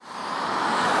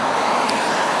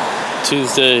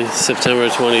Tuesday, September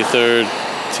 23rd,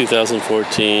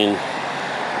 2014,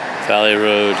 Valley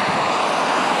Road.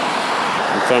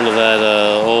 In front of that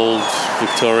old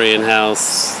Victorian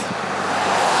house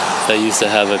that used to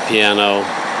have a piano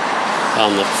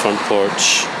on the front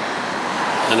porch,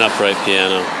 an upright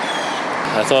piano.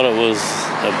 I thought it was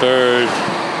a bird,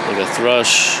 like a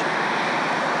thrush,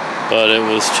 but it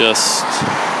was just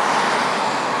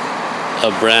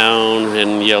a brown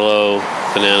and yellow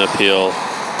banana peel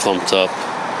clumped up.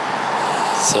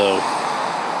 So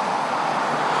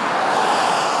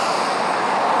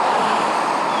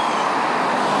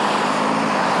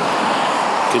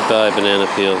goodbye, banana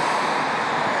peel.